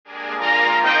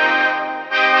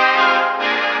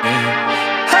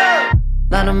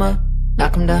'em up,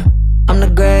 knock 'em down. I'm the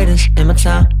greatest in my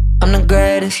town. I'm the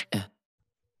greatest. Yeah.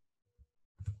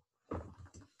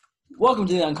 Welcome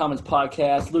to the Uncommons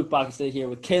Podcast. Luke Bakasay here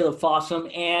with Caleb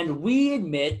Fossum, and we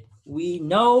admit, we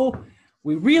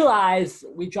realize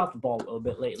we dropped the ball a little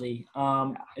bit lately.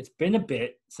 It's been a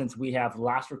bit since we have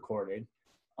last recorded.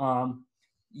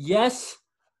 Yes,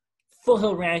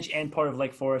 Foothill Ranch and part of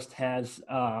Lake Forest has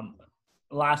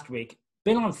last week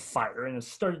been on fire and has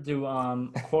started to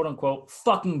quote unquote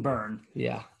fucking burn.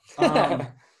 Yeah.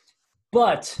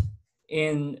 But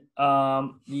in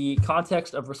the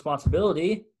context of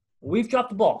responsibility, we've dropped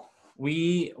the ball.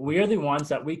 We are the ones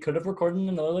that we could have recorded in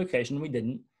another location. We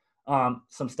didn't.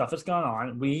 Some stuff has gone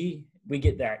on. We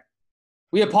get that.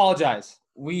 We apologize.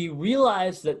 We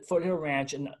realize that Foothill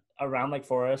Ranch and around Lake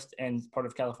Forest and part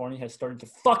of California has started to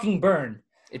fucking burn.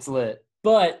 It's lit.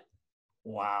 But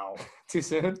wow. Too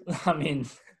soon? I mean,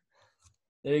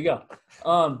 there you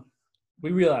go.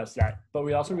 We realized that, but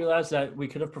we also realized that we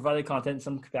could have provided content in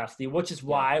some capacity, which is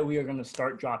why we are going to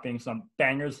start dropping some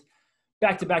bangers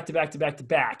back to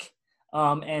back.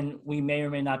 And we may or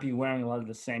may not be wearing a lot of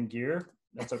the same gear.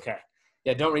 That's okay.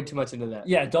 Yeah, don't read too much into that.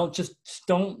 Yeah, don't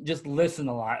just listen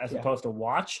a lot as opposed to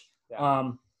watch.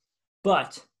 Yeah.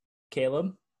 But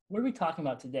Caleb, what are we talking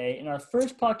about today in our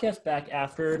first podcast back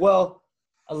after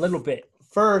a little bit?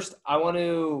 First, I want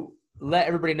to let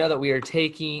everybody know that we're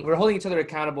holding each other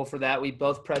accountable for that. We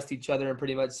both pressed each other and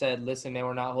pretty much said, listen, man,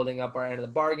 we're not holding up our end of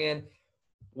the bargain.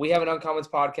 We have an Uncommons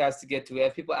podcast to get to. We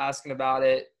have people asking about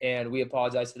it, and we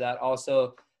apologize for that.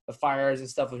 Also, the fires and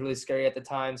stuff was really scary at the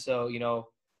time. So,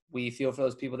 we feel for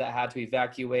those people that had to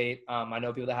evacuate. I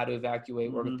know people that had to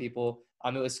evacuate, work with people.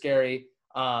 It was scary.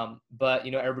 But,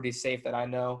 everybody's safe that I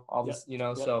know. All this,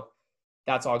 so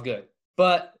that's all good.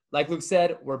 But like Luke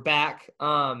said, we're back.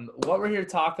 What we're here to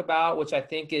talk about, which I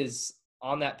think is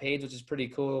on that page, which is pretty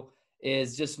cool,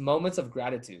 is just moments of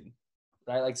gratitude,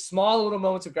 right? Like small little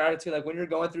moments of gratitude, like when you're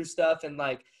going through stuff. And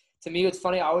like, to me, it's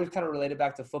funny. I always kind of relate it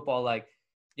back to football. Like,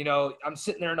 I'm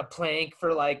sitting there in a plank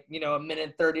for like, a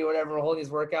minute 30 or whatever, holding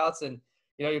these workouts. And,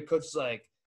 your coach is like,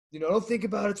 don't think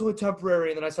about it. It's only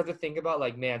temporary. And then I start to think about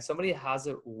like, man, somebody has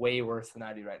it way worse than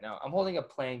I do right now. I'm holding a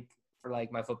plank for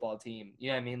like my football team.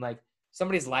 You know what I mean? Like,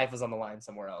 somebody's life is on the line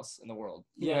somewhere else in the world.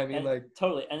 You know what I mean? Like,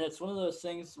 totally. And it's one of those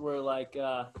things where like,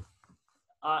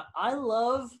 I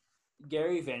love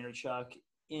Gary Vaynerchuk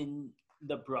in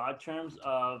the broad terms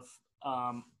of,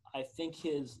 I think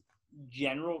his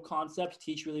general concepts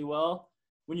teach really well.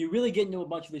 When you really get into a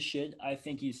bunch of his shit, I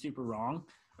think he's super wrong.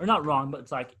 Or not wrong, but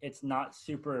it's like, it's not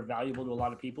super valuable to a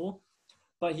lot of people.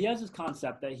 But he has this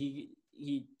concept that he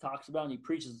talks about and he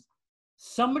preaches.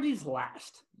 Somebody's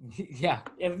last. Yeah.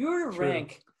 If you were to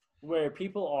rank where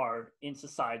people are in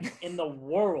society, in the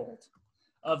world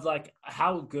of like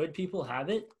how good people have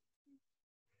it,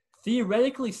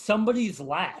 theoretically somebody's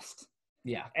last.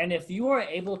 Yeah. And if you are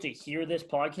able to hear this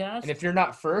podcast, and if you're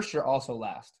not first, you're also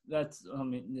last. That's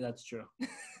true.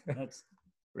 That's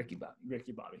Ricky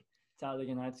Bobby.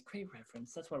 Talladega Nights, great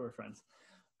reference. That's why we're friends.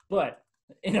 But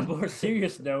in a more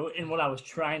serious note, in what I was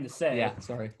trying to say,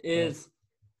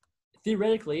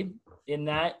 theoretically, in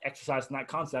that exercise, in that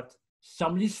concept,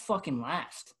 somebody's fucking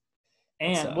last.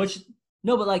 And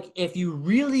but like, if you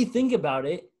really think about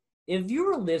it, if you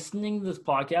were listening to this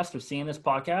podcast or seeing this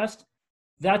podcast,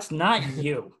 that's not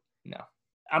you. No.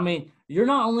 I mean, you're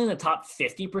not only in the top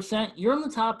 50%, you're in the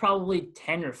top probably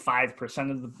 10 or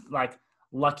 5% of the like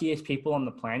luckiest people on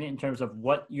the planet in terms of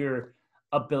what your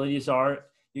abilities are,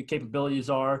 your capabilities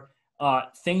are,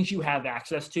 things you have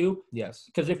access to. Yes.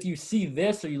 Because if you see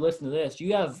this or you listen to this,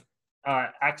 you have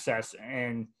access,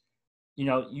 and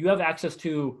you have access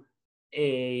to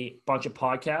a bunch of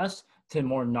podcasts, to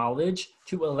more knowledge,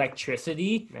 to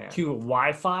electricity, to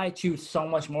Wi-Fi, to so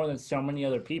much more than so many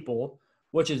other people,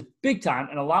 which is big time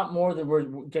and a lot more than we're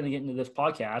going to get into this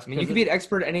podcast. I mean, you can be an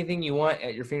expert at anything you want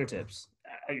at your fingertips.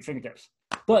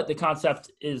 But the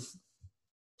concept is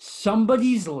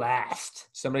somebody's last.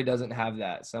 Somebody doesn't have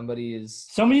that. Somebody's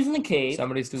in the cave.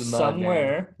 Somebody's through the mud,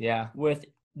 somewhere. Man. Yeah.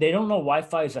 They don't know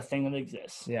Wi-Fi is a thing that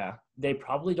exists. Yeah. They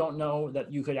probably don't know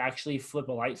that you could actually flip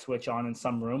a light switch on in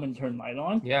some room and turn light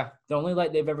on. Yeah. The only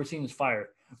light they've ever seen is fire.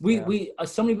 So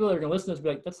many people are going to listen to this and be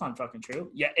like, that's not fucking true.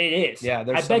 Yeah, it is. Yeah.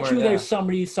 I bet you there's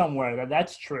somebody somewhere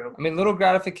that's true. I mean, little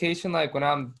gratification, like when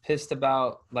I'm pissed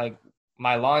about like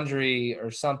my laundry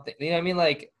or something, you know what I mean?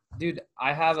 Like, dude,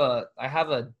 I have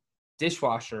a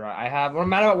dishwasher. When I'm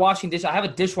mad about washing dishes, I have a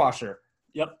dishwasher.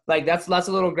 Yep. Like that's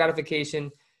a little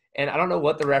gratification. And I don't know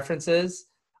what the reference is.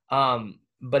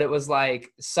 But it was like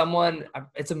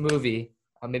it's a movie.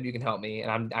 Maybe you can help me.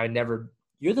 And I never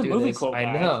You're the do movie this. quote I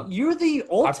guy. know. You're the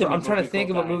ultimate. I'm trying to movie think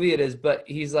of quote what guy. movie it is, but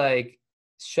he's like,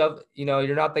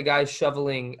 you're not the guy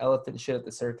shoveling elephant shit at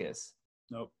the circus.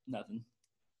 Nope, nothing.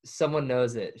 Someone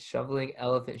knows it. Shoveling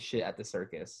elephant shit at the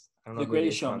circus. I don't know The who it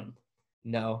Greatest is from. Showman.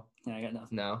 No, Yeah, I got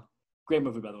nothing. no. Great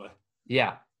movie, by the way.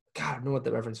 Yeah. God, I don't know what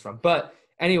the reference from. But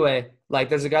anyway, like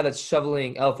there's a guy that's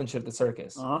shoveling elephant shit at the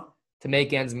circus Uh-huh. to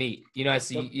make ends meet. You know,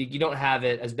 so Yep. you don't have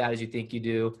it as bad as you think you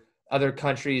do. Other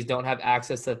countries don't have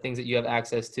access to things that you have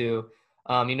access to.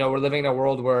 You know, we're living in a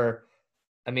world where,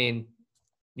 I mean,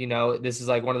 you know, this is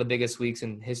like one of the biggest weeks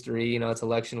in history. You know, it's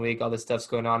election week, all this stuff's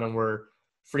going on, and we're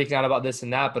freaking out about this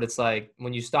and that. But it's like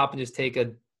when you stop and just take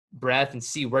a breath and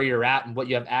see where you're at and what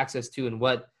you have access to and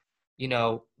what, you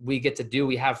know, we get to do.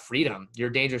 We have freedom. Your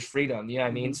dangerous freedom. You know what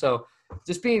I mean? Mhm. So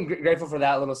just being grateful for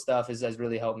that little stuff has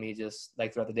really helped me just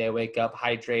like throughout the day. I wake up,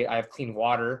 hydrate. I have clean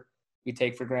water we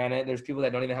take for granted. There's people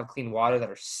that don't even have clean water that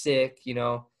are sick, you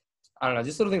know. I don't know,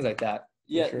 just little things like that.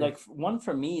 Yeah, sure. like one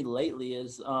for me lately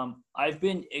is I've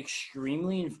been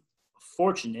extremely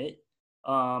fortunate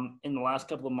in the last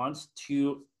couple of months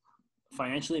to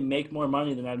financially make more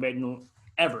money than I've made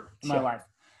ever in my Yeah. life,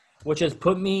 which has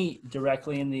put me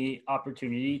directly in the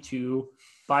opportunity to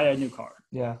buy a new car.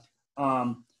 Yeah.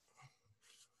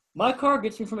 My car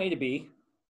gets me from A to B.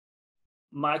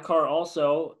 My car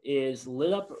also is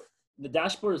lit up. The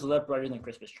dashboard is lit up brighter than a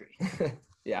Christmas tree.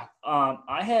 Yeah.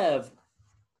 I have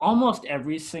almost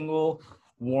every single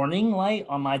warning light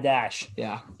on my dash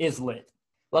Yeah. is lit.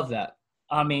 Love that.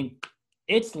 I mean,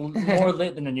 it's more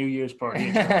lit than a New Year's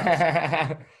party.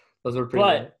 Those were pretty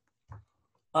But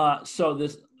good. so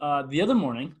this the other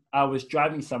morning, I was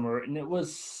driving somewhere, and it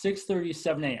was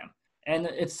 6:37 a.m. And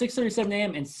it's 6:37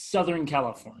 a.m. in Southern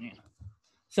California.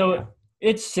 So Yeah.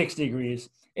 it's 6 degrees.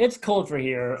 It's cold for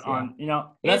here. That's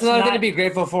it's another thing not- to be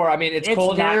grateful for. I mean, it's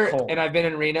cold not here, cold. and I've been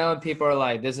in Reno, and people are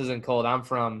like, "This isn't cold." I'm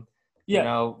from, you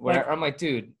know, where I'm like,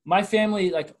 dude, My family,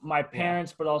 like my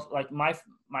parents, but also like my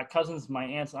cousins, my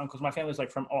aunts, and uncles. My family's like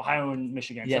from Ohio and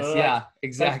Michigan. yes, so, yeah, like,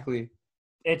 exactly.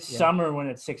 it's Yeah. summer when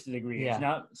it's 60 degrees. Yeah.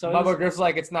 Now, so Bubba Griff's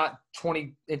like, it's not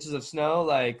 20 inches of snow.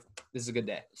 Like, this is a good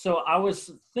day. so I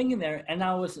was thinking there, and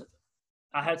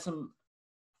I had some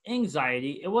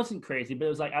anxiety. It wasn't crazy, but it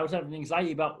was like I was having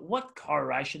anxiety about what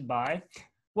car I should buy,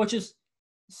 which is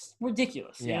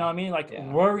ridiculous. You Yeah. know what I mean? Like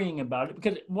Yeah. worrying about it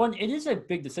because one, it is a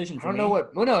big decision I for don't me. know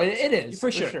what. Well, no, it is For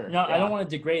sure. No, I Yeah. don't want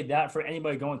to degrade that for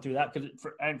anybody going through that because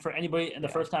for anybody in the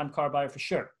Yeah. first time car buyer for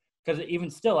sure. Because even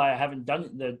still, I haven't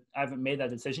made that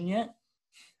decision yet.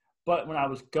 But when I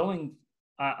was going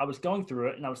through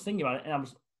it and I was thinking about it and I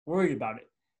was worried about it,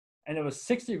 and it was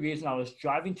 6 degrees and I was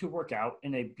driving to work out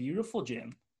in a beautiful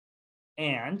gym,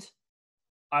 and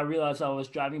I realized I was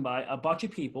driving by a bunch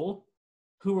of people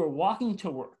who were walking to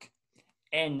work,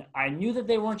 and I knew that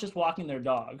they weren't just walking their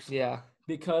dogs Yeah.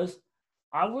 because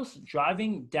I was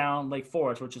driving down Lake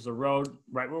Forest, which is a road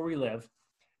right where we live,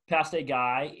 past a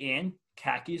guy in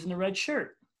khakis and a red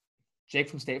shirt. Jake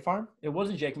from State Farm. It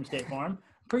wasn't Jake from State Farm.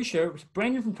 I'm pretty sure it was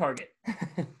Brandon from Target.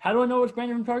 How do I know it's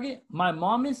Brandon from Target? My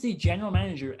mom is the general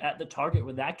manager at the Target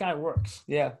where that guy works.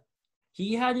 Yeah.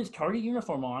 He had his Target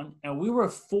uniform on, and we were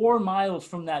 4 miles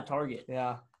from that Target.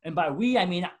 Yeah. And by we, I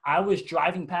mean I was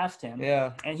driving past him.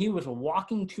 Yeah. And he was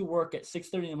walking to work at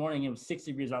 6:30 in the morning. It was 6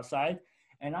 degrees outside.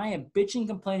 And I am bitching,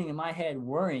 complaining in my head,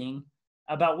 worrying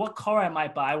about what car I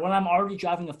might buy when I'm already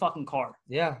driving a fucking car.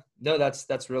 Yeah. No,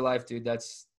 that's real life, dude.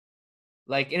 That's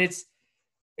like, and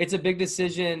it's a big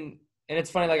decision. And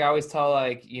it's funny, like I always tell,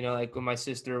 like, you know, like when my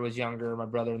sister was younger, my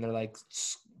brother, and they're like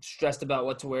stressed about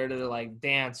what to wear to like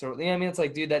dance or, you know what I mean? It's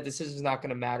like, dude, that decision's not going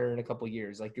to matter in a couple of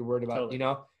years. Like you're worried about, Totally. you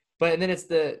know, but, and then it's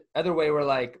the other way where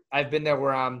like, I've been there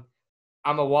where I'm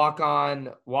a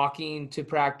walking to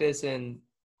practice and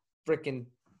freaking,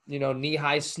 you know,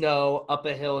 knee-high snow up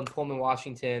a hill in Pullman,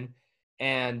 Washington.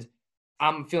 And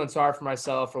I'm feeling sorry for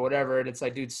myself or whatever. And it's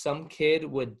like, dude, some kid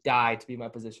would die to be in my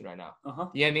position right now. Uh-huh.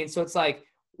 You know what I mean? So it's like,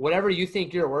 whatever you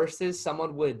think your worst is,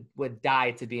 someone would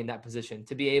die to be in that position,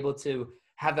 to be able to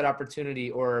have that opportunity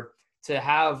or to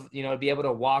have, you know, be able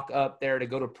to walk up there to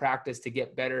go to practice to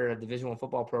get better at a Division I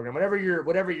football program, whatever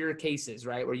your case is,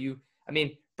 right? Where you, I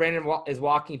mean, Brandon is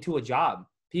walking to a job.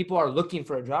 People are looking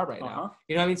for a job right Uh-huh. now.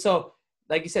 You know what I mean? So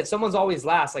like you said, someone's always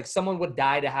last. Like someone would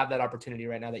die to have that opportunity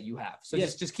right now that you have. So Yeah.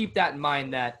 just keep that in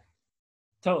mind that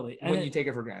Totally. And when then you take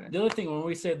it for granted. the other thing, when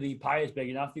we say the pie is big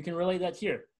enough, you can relate that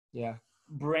here. Yeah.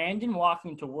 Brandon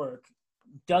walking to work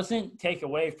doesn't take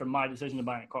away from my decision to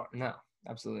buy a car. No,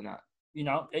 absolutely not. You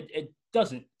know, it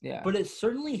doesn't. Yeah. But it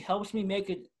certainly helps me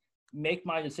make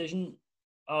my decision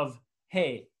of,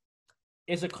 hey,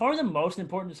 is a car the most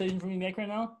important decision for me to make right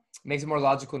now? Makes it more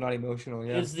logical, not emotional.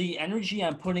 Yeah. Is the energy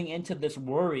I'm putting into this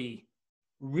worry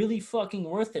really fucking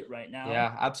worth it right now?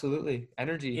 Yeah, absolutely.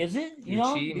 Energy. Is it? You Your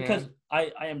know, chi, because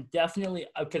man. I am definitely,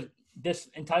 because this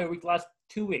entire week, last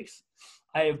 2 weeks,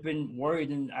 I have been worried,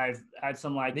 and I've had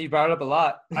some like You brought it up a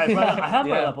lot. I have brought it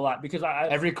Yeah. up a lot because I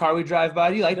Every car we drive by,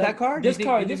 do you like that car? Do you This think-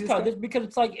 car, you think this because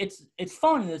it's like it's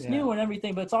fun and it's Yeah. new and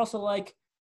everything, but it's also like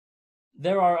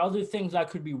there are other things I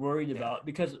could be worried about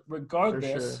because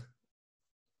regardless, sure.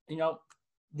 you know,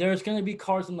 there's going to be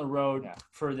cars on the road Yeah.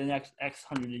 for the next X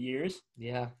hundred of years.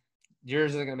 Yeah.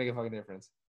 Yours isn't gonna make a fucking difference.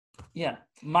 Yeah,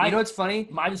 You know what's funny?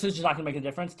 my decision's not going to make a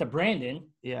difference to Brandon.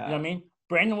 Yeah. You know what I mean?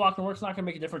 Brandon walking to work's not going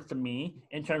to make a difference to me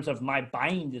in terms of my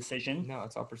buying decision. No,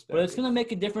 it's all perspective. But it's going to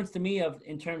make a difference to me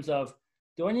in terms of,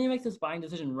 do I need to make this buying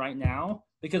decision right now?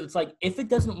 Because it's like, if it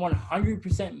doesn't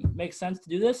 100% make sense to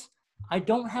do this, I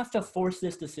don't have to force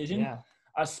this decision, Yeah.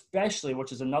 especially,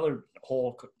 which is another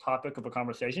whole topic of a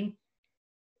conversation.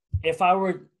 If I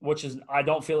were, which is, I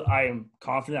am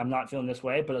confident I'm not feeling this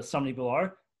way, but some people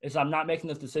are, is I'm not making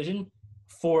this decision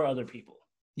for other people.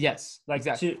 Yes, Like,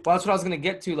 exactly. Well, that's what I was gonna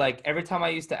get to. Like every time I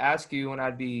used to ask you when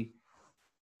I'd be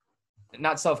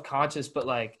not self-conscious, but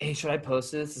like, hey, should I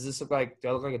post this? Does this look like, do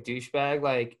I look like a douchebag?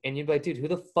 Like, and you'd be like, dude, who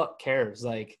the fuck cares?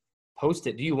 Like, post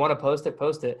it. Do you want to post it?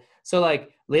 Post it. So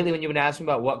like lately when you've been asking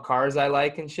me about what cars I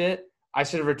like and shit, I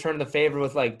should have returned the favor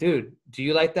with like, dude, do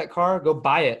you like that car? Go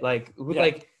buy it. Like, Yeah.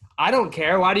 like I don't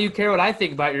care. Why do you care what I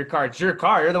think about your car? It's your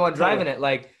car. You're the one driving it.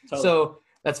 Like, so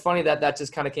that's funny that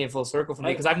just kind of came full circle for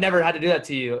me because I've never had to do that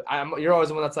to you. You're always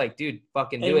the one that's like, dude,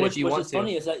 fucking do it if you want to. What's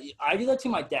funny is that I do that to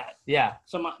my dad. Yeah.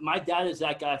 So my dad is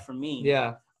that guy for me.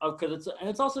 Yeah. Because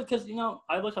it's also because, you know,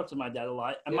 I look up to my dad a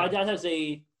lot, and Yeah. my dad has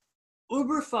a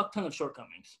uber fuck ton of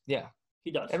shortcomings. Yeah.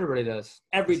 He does. Everybody does.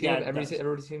 Everybody's human.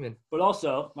 Everybody's human. But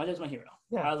also, my dad's my hero.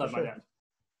 Yeah, I love for my sure. dad.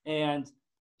 And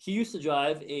he used to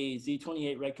drive a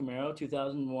Z28 red Camaro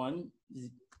 2001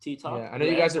 T-top. Yeah, I know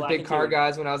you guys are big car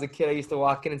guys. When I was a kid, I used to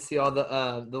walk in and see all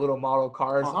the little model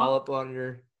cars all up on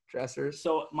your dressers.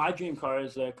 So my dream car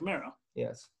is a Camaro.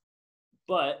 Yes.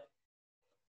 But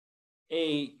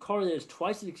a car that is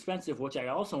twice as expensive, which I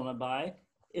also want to buy,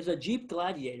 is a Jeep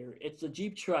Gladiator. It's a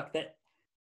Jeep truck that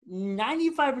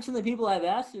 95% of the people I've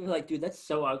asked are like, dude, that's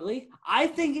so ugly. I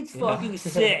think it's fucking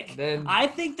sick. Then, I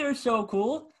think they're so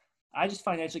cool. I just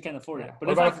financially can't afford it. But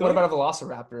what about a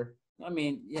Velociraptor? I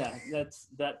mean, yeah, that's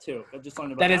that too. I just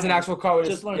learned about That is an actual car.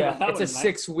 Just learned about that it's a one,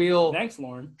 Mike. 6-wheel Thanks,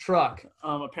 Lauren. truck.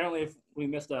 Apparently, if we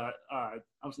missed I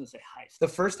was gonna say heist. The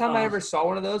first time I ever saw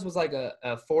one of those was like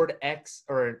a Ford X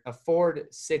or a Ford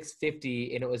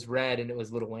 650, and it was red, and it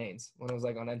was Lil Wayne's when it was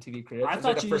like on MTV Cribs. I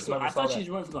thought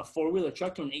you went from a 4-wheeler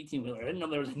truck to an 18-wheeler. I didn't know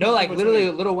there was no, like literally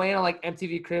Lil Wayne on like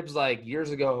MTV Cribs like years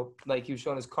ago. Like he was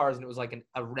showing his cars, and it was like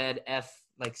a red F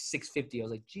like 650. I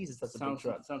was like, Jesus, that's a big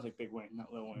truck. Sounds like Big Wayne,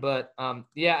 not Lil Wayne. But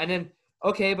yeah, and then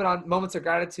okay, but on moments of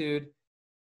gratitude,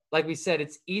 like we said,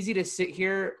 it's easy to sit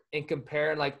here and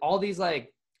compare and like all these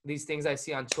things I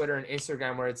see on Twitter and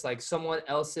Instagram where it's like someone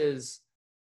else's,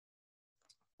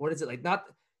 what is it like? Not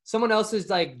someone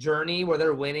else's like journey where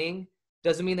they're winning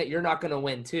doesn't mean that you're not going to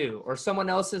win too, or someone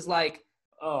else's like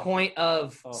point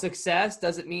of success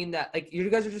doesn't mean that like you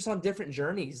guys are just on different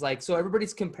journeys. Like so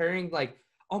everybody's comparing like,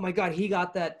 oh my God, he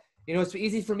got that. You know, it's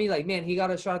easy for me. Like, man, he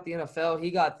got a shot at the NFL.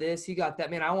 He got this. He got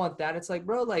that. Man, I want that. It's like,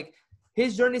 bro, like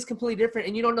his journey is completely different.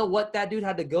 And you don't know what that dude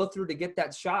had to go through to get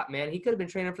that shot, man. He could have been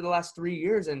training for the last 3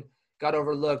 years and got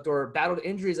overlooked or battled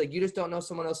injuries. Like, you just don't know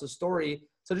someone else's story.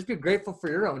 So just be grateful for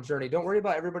your own journey. Don't worry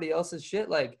about everybody else's shit.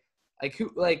 Like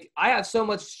I have so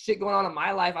much shit going on in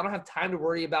my life. I don't have time to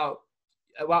worry about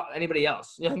anybody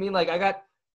else. You know what I mean? Like I got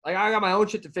my own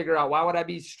shit to figure out. Why would I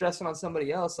be stressing on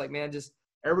somebody else? Like, man, just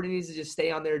everybody needs to just stay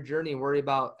on their journey and worry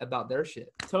about their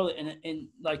shit. Totally. And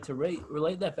like to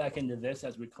relate that back into this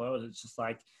as we close, it's just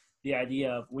like the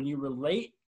idea of when you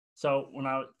relate. So when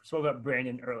I spoke about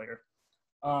Brandon earlier,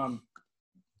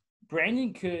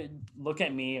 Brandon could look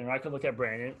at me and I could look at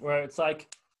Brandon where it's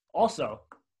like, also,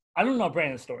 I don't know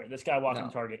Brandon's story. This guy walking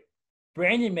Target.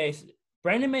 Brandon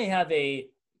may have a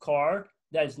car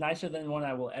that is nicer than the one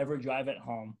I will ever drive at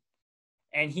home.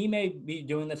 And he may be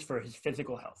doing this for his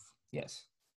physical health. Yes.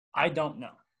 I don't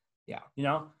know. Yeah. You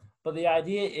know? But the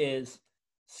idea is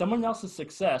someone else's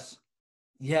success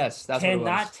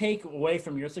cannot take away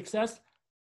from your success.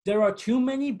 There are too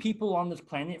many people on this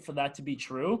planet for that to be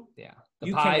true. Yeah.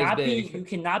 You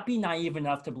cannot be naive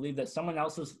enough to believe that someone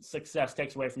else's success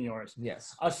takes away from yours.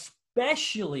 Yes.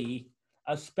 Especially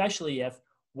if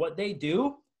what they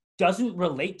do doesn't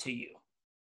relate to you.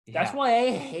 That's why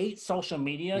I hate social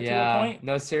media to a point.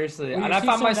 No, seriously. And I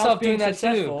found myself doing that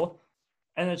too.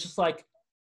 And it's just like,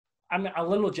 I'm a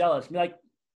little jealous. Be like,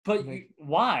 But Like,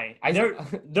 why? I-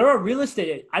 They're a real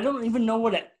estate. I don't even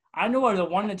know I know what a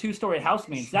 1 and 2 story house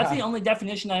means. That's the Yeah. only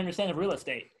definition I understand of real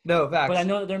estate. No facts. But I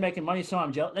know that they're making money, so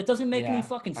I'm jealous. That doesn't make any Yeah,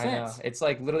 fucking I know. sense. It's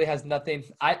like literally has nothing.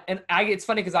 It's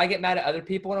funny because I get mad at other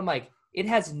people and I'm like, it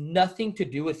has nothing to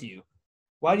do with you.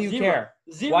 Why do you Zero. care?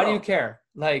 Zero. Why do you care?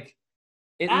 Like,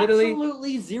 it literally,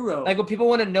 Absolutely zero. like when people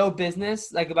want to know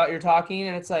business, like about your talking,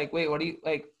 and it's like, wait, who are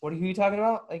you talking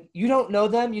about? Like, you don't know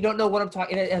them. You don't know what I'm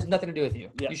talking. It has nothing to do with you.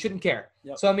 Yeah. You shouldn't care.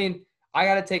 Yep. So, I mean, I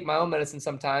got to take my own medicine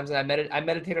sometimes. And I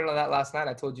meditated on that last night.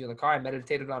 I told you in the car, I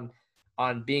meditated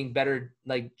on being better,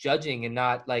 like judging and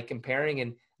not like comparing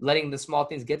and letting the small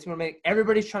things get to me.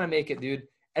 Everybody's trying to make it, dude.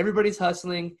 Everybody's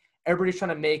hustling. Everybody's trying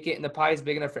to make it. And the pie is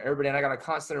big enough for everybody. And I got to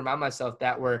constantly remind myself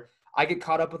that where I get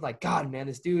caught up with like, God, man,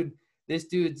 this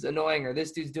dude's annoying or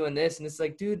this dude's doing this. And it's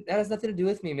like, dude, that has nothing to do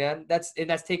with me, man. That's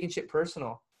taking shit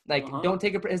personal. Like, don't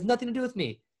take it. It has nothing to do with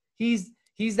me. He's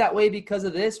that way because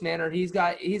of this, man. Or he's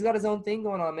got his own thing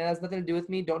going on, man. It has nothing to do with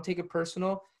me. Don't take it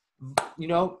personal. You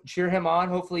know, cheer him on.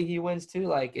 Hopefully he wins too.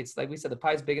 Like, it's like we said, the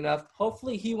pie's big enough.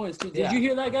 Hopefully he wins too. Did Yeah. you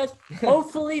hear that, guys?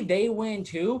 Hopefully they win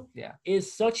too. Yeah.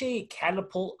 Is such a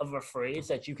catapult of a phrase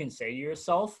that you can say to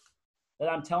yourself that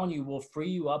I'm telling you will free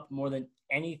you up more than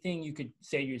anything you could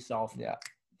say to yourself. Yeah.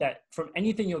 That from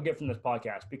anything you'll get from this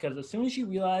podcast. Because as soon as you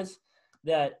realize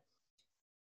that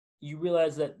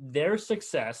their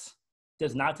success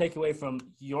does not take away from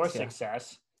your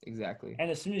success. Exactly.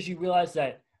 And as soon as you realize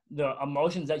that the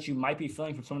emotions that you might be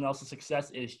feeling from someone else's success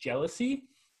is jealousy,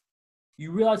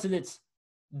 you realize that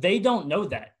they don't know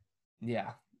that.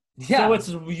 Yeah. So it's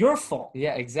your fault.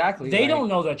 Yeah, exactly. They don't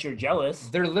know that you're jealous.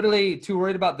 They're literally too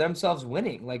worried about themselves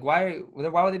winning. Like, why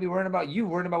would they be worrying about you?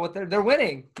 Worrying about what they're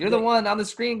winning. You're the one on the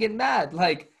screen getting mad.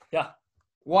 Like, yeah.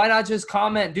 Why not just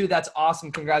comment, dude, that's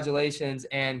awesome, congratulations,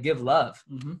 and give love?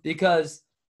 Mm-hmm. Because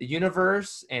the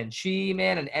universe and chi,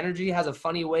 man, and energy has a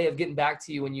funny way of getting back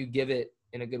to you when you give it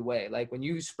in a good way. Like, when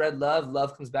you spread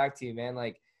love comes back to you, man.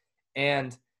 Like,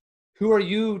 and who are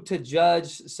you to judge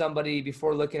somebody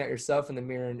before looking at yourself in the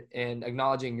mirror and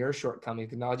acknowledging your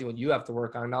shortcomings, acknowledging what you have to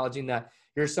work on, acknowledging that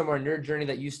you're somewhere in your journey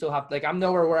that you still have. Like, I'm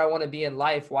nowhere where I want to be in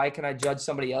life. Why can I judge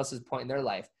somebody else's point in their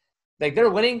life? Like, they're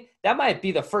winning. That might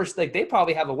be the first, like, they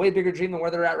probably have a way bigger dream than where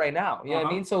they're at right now. You know what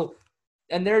I mean? So,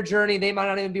 and their journey, they might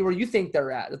not even be where you think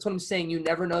they're at. That's what I'm saying. You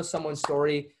never know someone's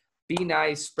story. Be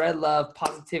nice, spread love,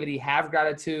 positivity, have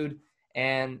gratitude,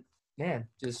 and man,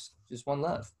 just one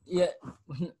love. Yeah.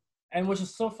 And which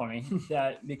is so funny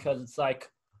that because it's like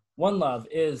one love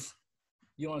is,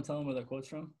 you want to tell them where that quote's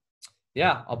from?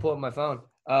 Yeah, I'll pull up my phone.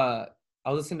 I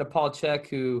was listening to Paul Chek,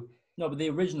 who. No, but the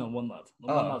original One Love.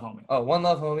 One Love, homie. Oh, One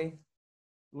Love, homie.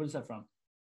 What is that from?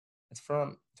 It's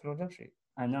from 21 Jump Street.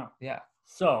 I know. Yeah.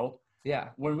 So yeah,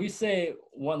 when we say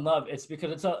one love, it's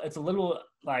because it's a little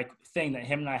like thing that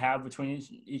him and I have between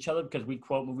each other because we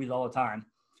quote movies all the time,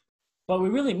 but we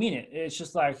really mean it. It's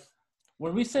just like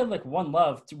when we say like one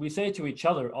love, we say it to each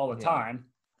other all the time,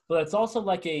 but it's also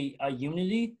like a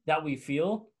unity that we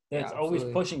feel that's always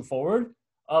pushing forward.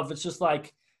 It's just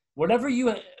like whatever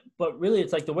you. But really,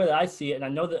 it's like the way that I see it, and I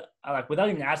know that like without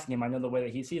even asking him, I know the way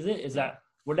that he sees it is that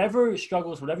whatever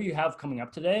struggles, whatever you have coming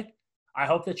up today, I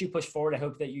hope that you push forward. I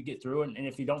hope that you get through it. And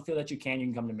if you don't feel that you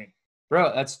can come to me.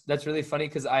 Bro, that's really funny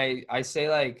because I say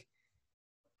like,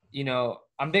 you know,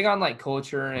 I'm big on like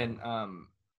culture and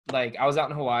like I was out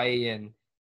in Hawaii and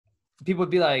people would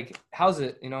be like, how's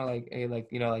it? You know, like, hey, like,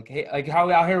 you know, like, hey, like how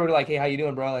out here we're like, hey, how you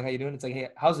doing, bro? Like, how you doing? It's like, hey,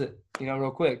 how's it? You know,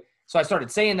 real quick. So I started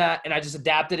saying that and I just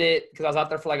adapted it because I was out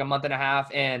there for like a month and a half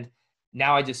and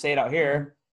now I just say it out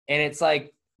here. And it's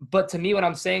like, but to me, when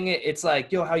I'm saying it, it's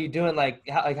like, yo, how you doing? Like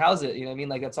how's it? You know what I mean?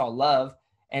 Like, that's all love.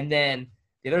 And then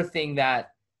the other thing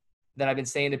that I've been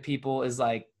saying to people is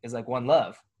like one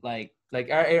love, like, all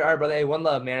right, brother, hey, one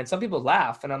love, man. And some people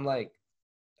laugh and I'm like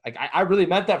I really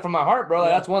meant that from my heart, bro. Like,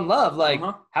 that's one love. Like,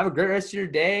 have a great rest of your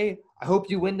day. I hope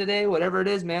you win today, whatever it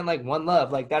is, man. Like, one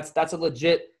love. Like, that's a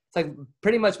legit, it's like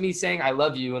pretty much me saying I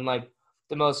love you and like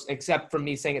the most, except from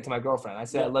me saying it to my girlfriend. I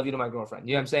say I love you to my girlfriend.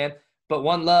 You know what I'm saying? But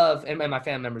one love, and my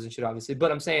family members and shit, obviously.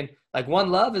 But I'm saying, like, one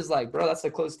love is like, bro, that's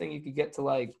the closest thing you could get to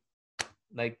like,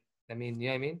 I mean, you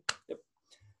know what I mean? Yep.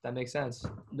 That makes sense.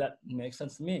 That makes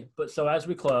sense to me. But so as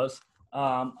we close,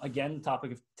 again, the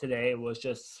topic of today was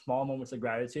just small moments of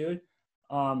gratitude.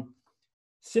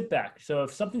 Sit back. So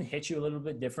if something hits you a little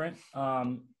bit different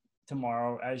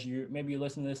tomorrow, as maybe you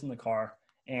listen to this in the car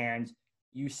and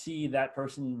you see that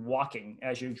person walking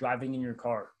as you're driving in your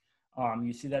car.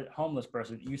 You see that homeless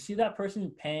person. You see that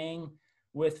person paying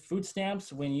with food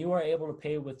stamps when you are able to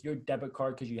pay with your debit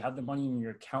card because you have the money in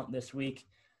your account this week,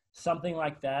 something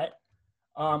like that.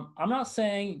 I'm not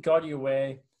saying go out of your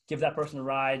way give that person a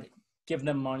ride, give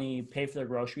them money, pay for their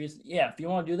groceries. Yeah, if you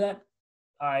want to do that,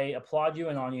 I applaud you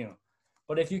and on you.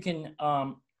 But if you can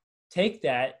take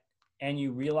that and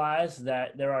you realize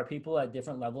that there are people at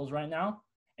different levels right now,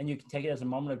 and you can take it as a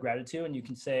moment of gratitude, and you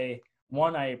can say,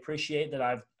 one, I appreciate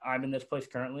that I'm in this place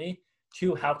currently.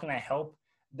 Two, how can I help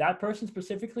that person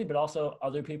specifically, but also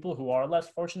other people who are less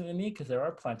fortunate than me, because there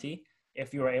are plenty,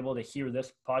 if you are able to hear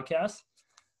this podcast.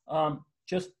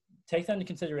 Just take that into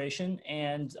consideration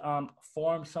and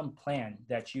form some plan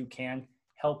that you can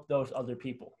help those other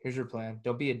people. Here's your plan.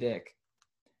 Don't be a dick.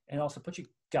 And also put your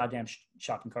goddamn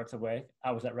shopping carts away.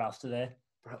 I was at Rouse today.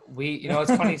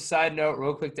 It's funny, side note,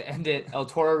 real quick to end it. El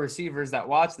Toro receivers that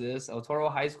watch this, El Toro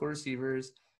high school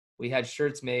receivers, we had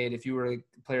shirts made. If you were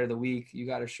player of the week, you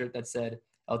got a shirt that said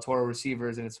El Toro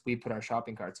receivers, and we put our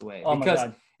shopping carts away. Oh, my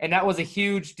God. And that was a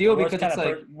huge deal because it's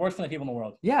like worst kind of people in the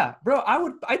world. Yeah, bro,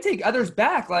 I'd take others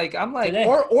back. Like, I'm like, Today,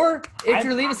 or if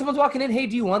you're leaving, someone's walking in, hey,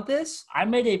 do you want this? I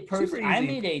made a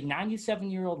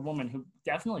 97-year-old woman who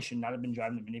definitely should not have been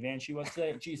driving the minivan she was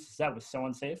today. Jesus, that was so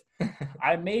unsafe.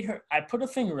 I put a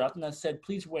finger up and I said,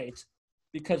 please wait,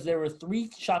 because there were 3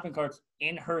 shopping carts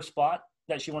in her spot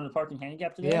that she wanted to park in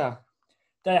handicap today. Yeah.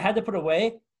 That I had to put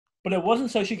away. But it wasn't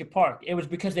so she could park. It was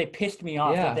because they pissed me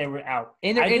off that they were out.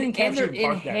 And they're in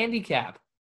handicap.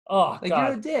 Oh, like, God.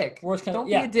 you're a dick. Don't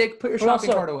be a dick. Put your But shopping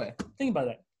also, cart away. Think about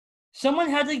that. Someone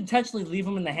had to intentionally leave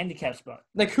them in the handicap spot.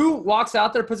 Like, who walks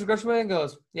out there, puts a grocery away, and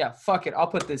goes, yeah, fuck it, I'll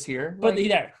put this here. But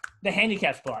like, the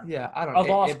handicap spot. Yeah, I don't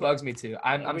know. It bugs me too.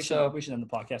 We should end the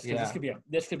podcast. Yeah.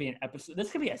 This could be an episode. This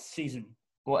could be a season.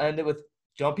 We'll end it with,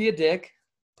 don't be a dick.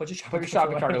 Put your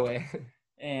shopping cart away.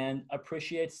 And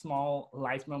appreciate small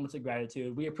life moments of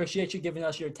gratitude. We appreciate you giving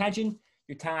us your attention,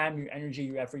 your time, your energy,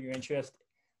 your effort, your interest.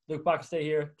 Luke Buckstay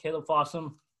here, Caleb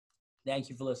Fossum.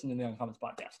 Thank you for listening to the Uncommons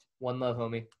Podcast. One love,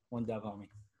 homie. One dove, homie.